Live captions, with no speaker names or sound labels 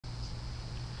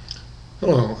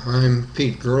Hello, I'm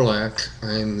Pete Gerlach.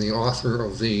 I'm the author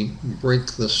of the Break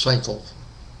the Cycle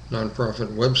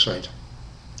nonprofit website.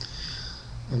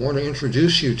 I want to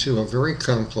introduce you to a very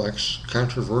complex,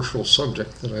 controversial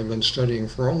subject that I've been studying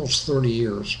for almost 30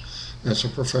 years as a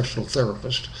professional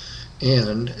therapist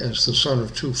and as the son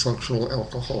of two functional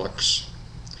alcoholics.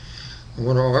 I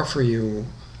want to offer you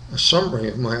a summary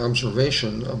of my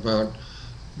observation about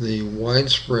the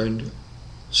widespread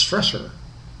stressor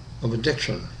of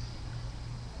addiction.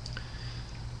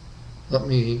 Let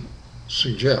me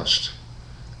suggest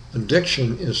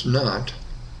addiction is not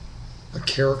a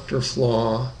character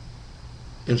flaw.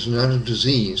 It's not a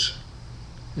disease.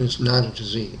 It's not a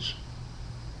disease.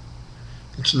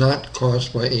 It's not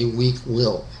caused by a weak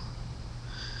will.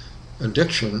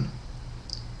 Addiction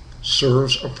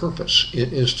serves a purpose.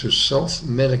 It is to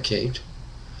self-medicate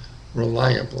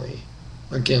reliably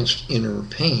against inner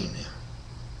pain.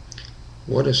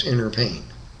 What is inner pain?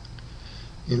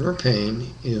 Inner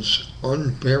pain is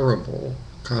unbearable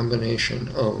combination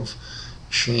of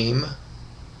shame,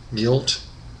 guilt,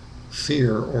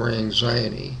 fear or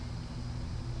anxiety,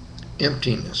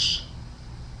 emptiness,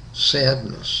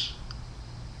 sadness,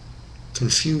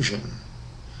 confusion.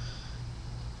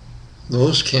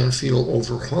 Those can feel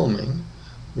overwhelming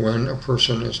when a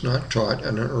person is not taught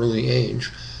at an early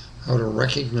age how to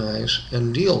recognize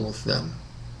and deal with them.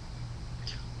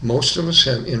 Most of us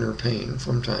have inner pain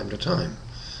from time to time.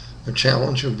 The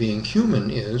challenge of being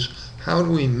human is, how do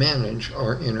we manage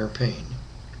our inner pain?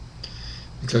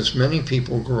 Because many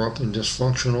people grow up in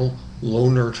dysfunctional, low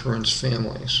nurturance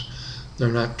families. They're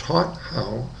not taught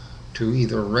how to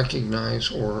either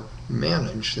recognize or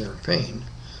manage their pain.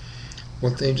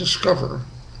 What they discover,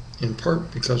 in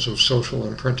part because of social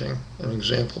imprinting and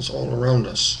examples all around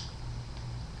us,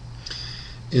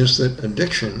 is that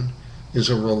addiction is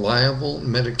a reliable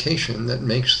medication that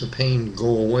makes the pain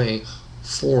go away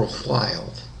for a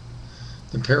while.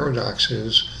 The paradox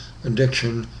is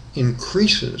addiction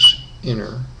increases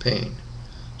inner pain,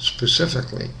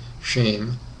 specifically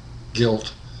shame,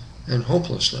 guilt, and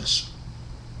hopelessness.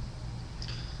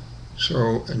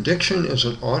 So addiction is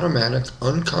an automatic,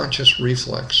 unconscious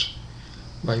reflex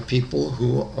by people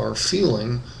who are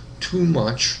feeling too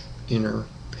much inner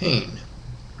pain.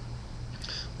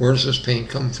 Where does this pain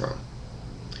come from?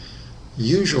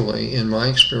 Usually, in my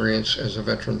experience as a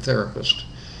veteran therapist,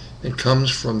 it comes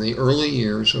from the early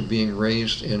years of being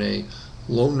raised in a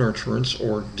low nurturance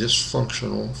or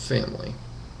dysfunctional family.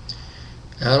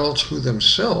 Adults who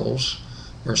themselves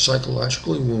are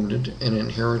psychologically wounded and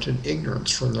inherited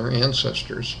ignorance from their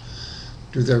ancestors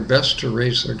do their best to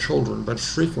raise their children, but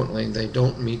frequently they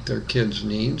don't meet their kids'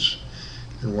 needs.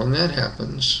 And when that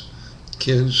happens,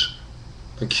 kids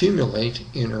accumulate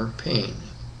inner pain.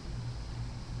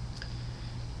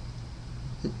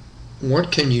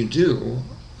 What can you do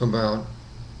about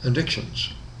addictions?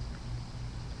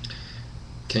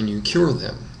 Can you cure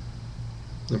them?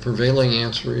 The prevailing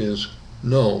answer is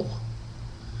no.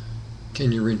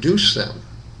 Can you reduce them?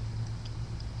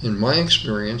 In my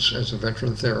experience as a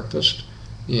veteran therapist,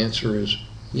 the answer is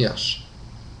yes.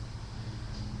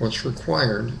 What's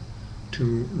required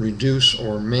to reduce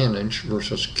or manage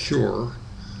versus cure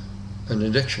an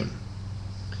addiction?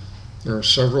 There are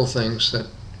several things that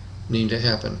need to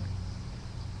happen.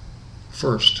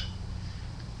 First,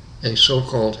 a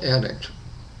so-called addict,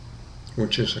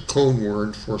 which is a code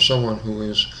word for someone who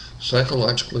is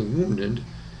psychologically wounded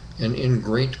and in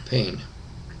great pain.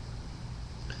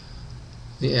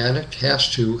 The addict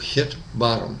has to hit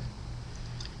bottom.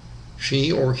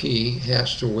 She or he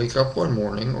has to wake up one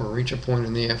morning or reach a point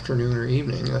in the afternoon or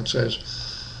evening that says,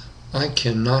 I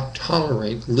cannot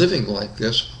tolerate living like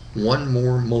this one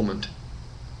more moment.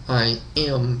 I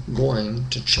am going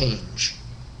to change.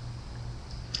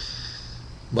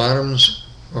 Bottoms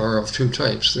are of two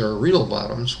types. There are real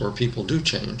bottoms where people do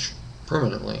change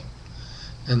permanently,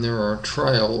 and there are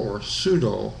trial or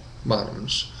pseudo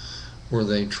bottoms where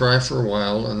they try for a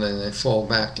while and then they fall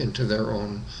back into their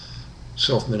own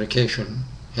self-medication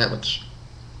habits.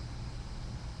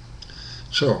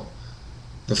 So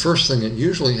the first thing that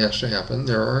usually has to happen,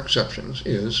 there are exceptions,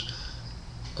 is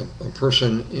a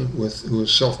person who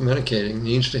is self-medicating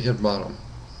needs to hit bottom.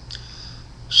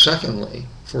 Secondly,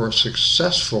 for a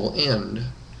successful end,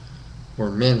 or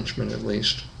management at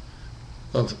least,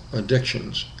 of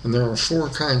addictions, and there are 4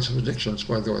 kinds of addictions,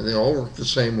 by the way, they all work the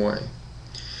same way.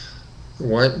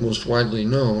 The most widely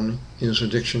known is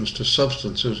addictions to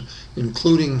substances,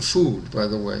 including food, by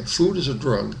the way. Food is a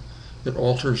drug. It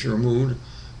alters your mood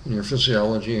and your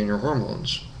physiology and your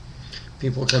hormones.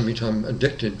 People can become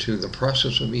addicted to the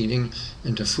process of eating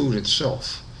and to food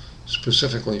itself,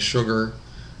 specifically sugar,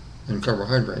 and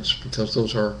carbohydrates, because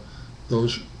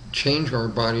those change our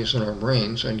bodies and our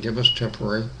brains and give us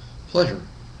temporary pleasure.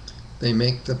 They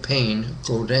make the pain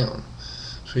go down.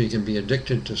 So you can be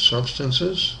addicted to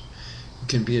substances. You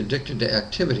can be addicted to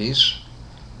activities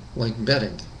like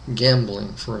betting,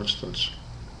 gambling, for instance.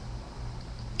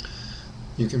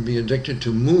 You can be addicted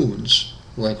to moods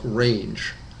like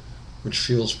rage, which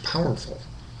feels powerful.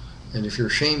 And if you're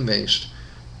shame-based,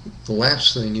 the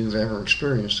last thing you've ever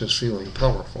experienced is feeling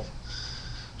powerful.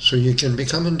 So you can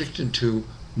become addicted to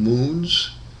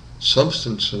moods,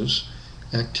 substances,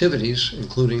 activities,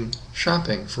 including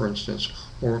shopping, for instance,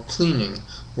 or cleaning,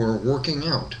 or working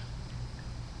out.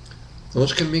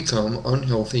 Those can become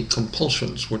unhealthy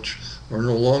compulsions, which are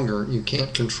no longer, you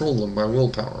can't control them by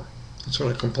willpower. That's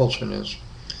what a compulsion is.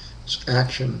 It's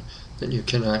action that you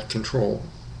cannot control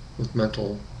with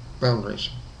mental boundaries.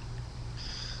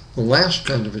 The last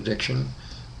kind of addiction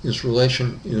is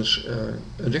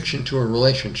addiction to a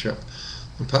relationship.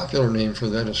 The popular name for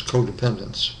that is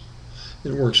codependence.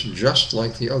 It works just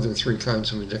like the other three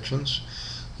kinds of addictions.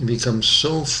 You become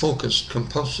so focused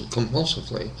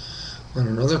compulsively on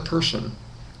another person,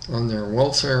 on their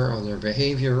welfare, on their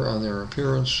behavior, on their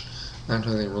appearance, on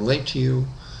how they relate to you,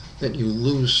 that you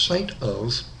lose sight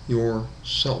of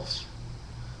yourself.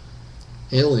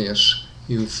 Alias,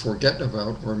 you forget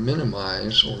about or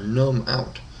minimize or numb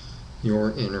out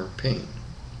your inner pain.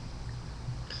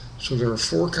 So there are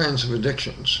four kinds of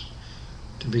addictions.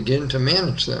 To begin to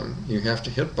manage them, you have to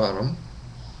hit bottom.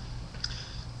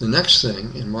 The next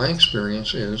thing, in my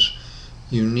experience, is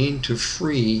you need to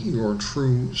free your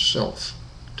true self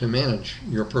to manage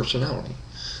your personality.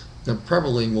 That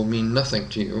probably will mean nothing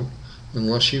to you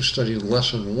unless you've studied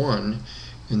lesson 1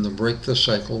 in the Break the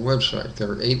Cycle website.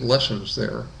 There are 8 lessons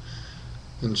there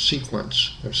in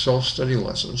sequence. They're self-study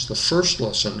lessons. The first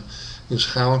lesson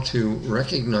is how to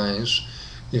recognize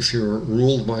if you're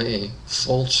ruled by a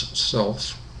false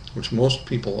self, which most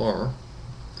people are,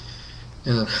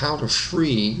 and then how to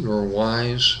free your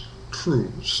wise,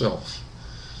 true self.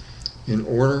 In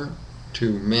order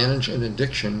to manage an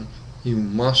addiction, you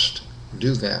must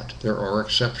do that. There are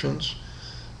exceptions,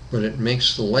 but it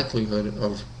makes the likelihood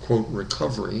of, quote,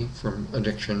 recovery from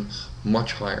addiction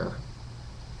much higher.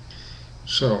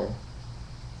 So,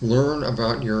 learn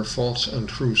about your false and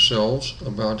true selves,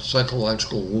 about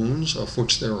psychological wounds, of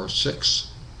which there are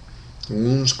 6. The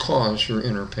wounds cause your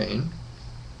inner pain.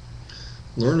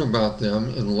 Learn about them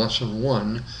in lesson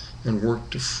 1 and work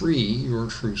to free your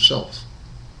true self.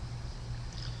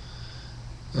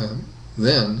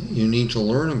 Then you need to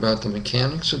learn about the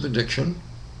mechanics of addiction,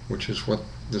 which is what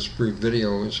this brief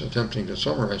video is attempting to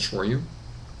summarize for you.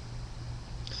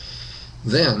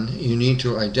 Then you need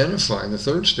to identify, the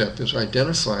third step is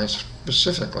identify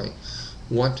specifically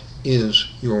what is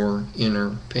your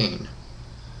inner pain.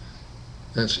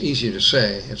 That's easy to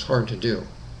say, it's hard to do.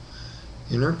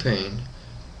 Inner pain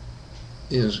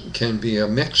can be a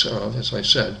mix of, as I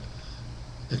said,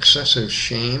 excessive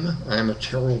shame. I'm a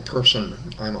terrible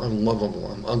person. I'm unlovable.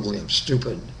 I'm ugly. I'm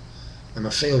stupid. I'm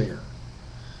a failure.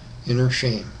 Inner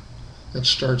shame. That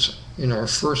starts in our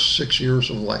first 6 years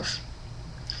of life.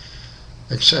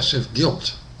 Excessive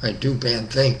guilt. I do bad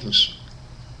things.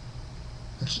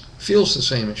 It feels the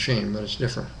same as shame, but it's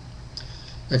different.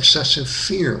 Excessive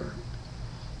fear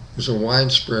is a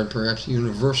widespread, perhaps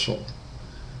universal,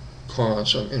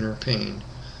 cause of inner pain.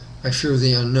 I fear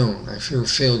the unknown. I fear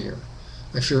failure.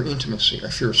 I fear intimacy. I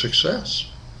fear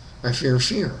success. I fear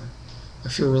fear. I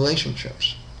fear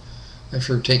relationships. I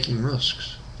fear taking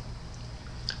risks.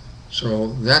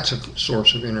 So that's a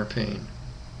source of inner pain.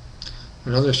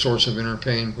 Another source of inner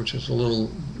pain, which is a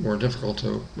little more difficult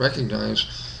to recognize,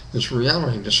 is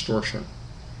reality distortion.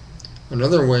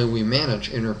 Another way we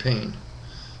manage inner pain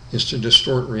is to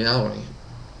distort reality,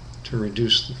 to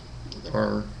reduce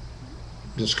our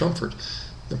discomfort.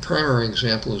 The primary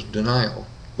example is denial.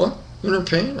 What? Inner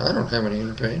pain? I don't have any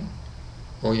inner pain.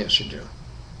 Oh, yes, you do.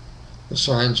 The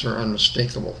signs are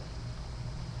unmistakable.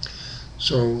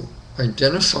 So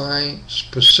identify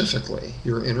specifically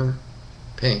your inner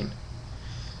pain.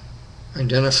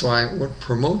 Identify what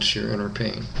promotes your inner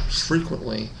pain.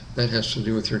 Frequently, that has to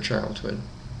do with your childhood.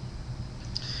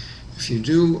 If you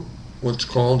do what's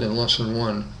called in lesson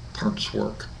 1 parts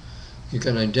work, you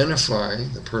can identify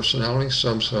the personality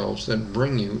subcells that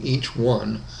bring you each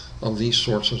one of these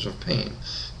sources of pain.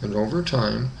 And over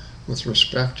time, with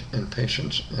respect and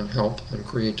patience and help and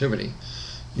creativity,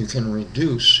 you can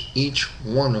reduce each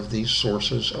one of these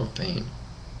sources of pain.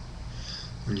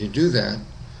 When you do that,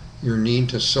 your need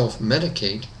to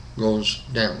self-medicate goes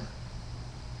down.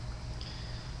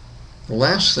 The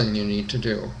last thing you need to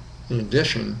do, in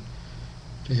addition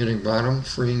to hitting bottom,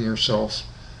 freeing yourself,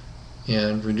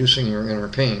 and reducing your inner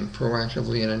pain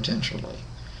proactively and intentionally.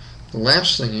 The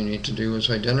last thing you need to do is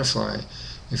identify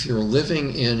if you're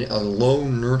living in a low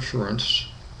nurturance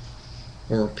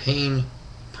or pain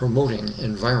promoting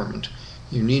environment.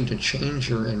 You need to change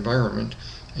your environment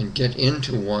and get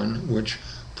into one which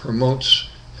promotes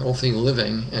healthy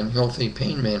living and healthy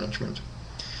pain management.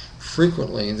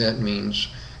 Frequently, that means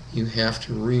you have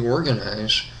to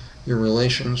reorganize your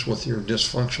relations with your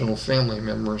dysfunctional family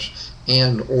members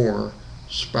and or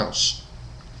spouse.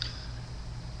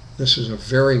 This is a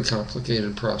very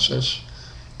complicated process.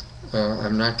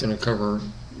 I'm not going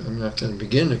to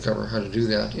begin to cover how to do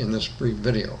that in this brief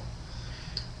video.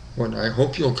 What I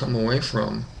hope you'll come away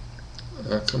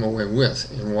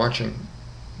with in watching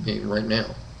me right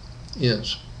now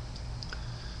is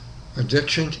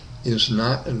addiction is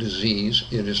not a disease.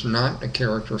 It is not a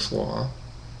character flaw.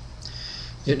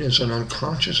 It is an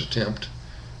unconscious attempt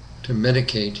to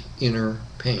medicate inner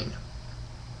pain.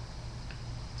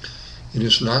 It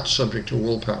is not subject to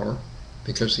willpower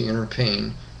because the inner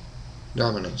pain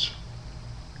dominates.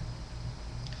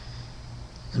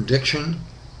 Addiction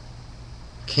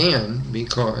can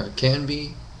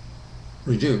be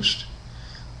reduced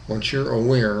once you're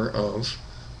aware of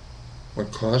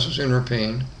what causes inner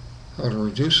pain, how to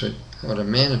reduce it, how to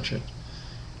manage it,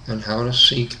 and how to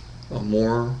seek a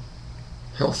more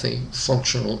healthy,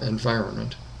 functional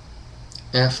environment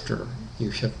after you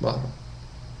hit bottom.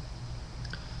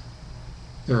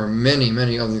 There are many,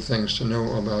 many other things to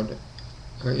know about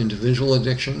individual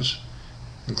addictions,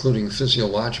 including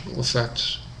physiological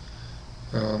effects,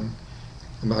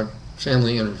 about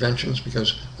family interventions,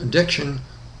 because addiction,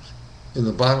 in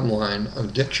the bottom line,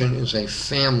 addiction is a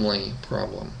family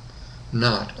problem,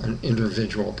 not an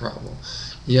individual problem.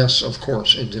 Yes, of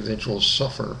course, individuals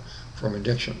suffer from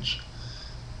addictions,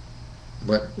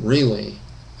 but really,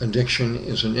 addiction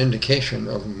is an indication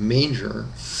of major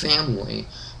family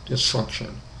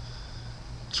dysfunction.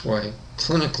 That's why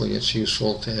clinically it's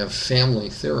useful to have family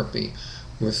therapy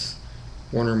with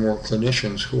one or more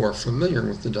clinicians who are familiar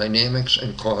with the dynamics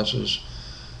and causes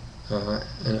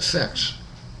and effects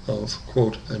of,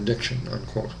 quote, addiction,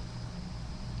 unquote.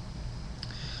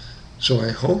 So I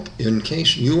hope, in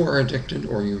case you are addicted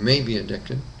or you may be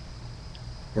addicted,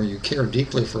 or you care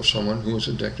deeply for someone who is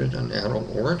addicted, an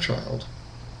adult or a child,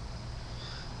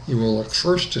 you will look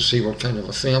first to see what kind of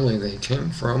a family they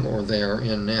came from or they are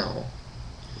in now.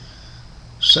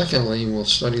 Secondly, you will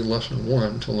study Lesson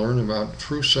 1 to learn about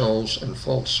true selves and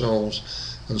false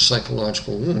selves and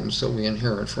psychological wounds that we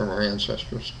inherit from our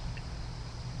ancestors.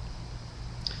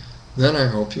 Then I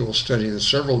hope you will study the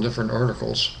several different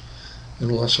articles in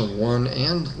Lesson 1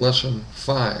 and Lesson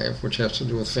 5, which has to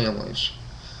do with families,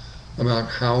 about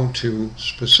how to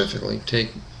specifically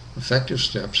take effective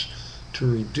steps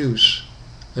to reduce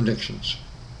addictions.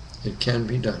 It can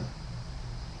be done.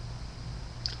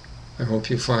 I hope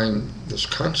you find this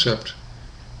concept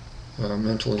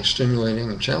mentally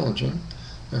stimulating and challenging.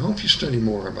 I hope you study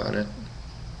more about it.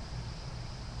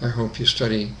 I hope you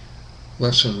study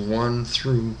Lesson 1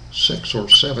 through 6 or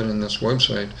 7 in this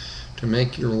website to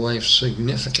make your life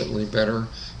significantly better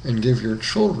and give your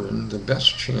children the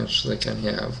best chance they can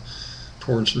have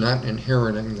towards not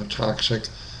inheriting the toxic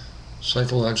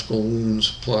psychological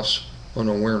wounds plus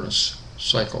unawareness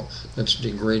cycle that's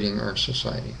degrading our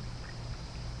society.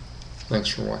 Thanks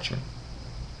for watching.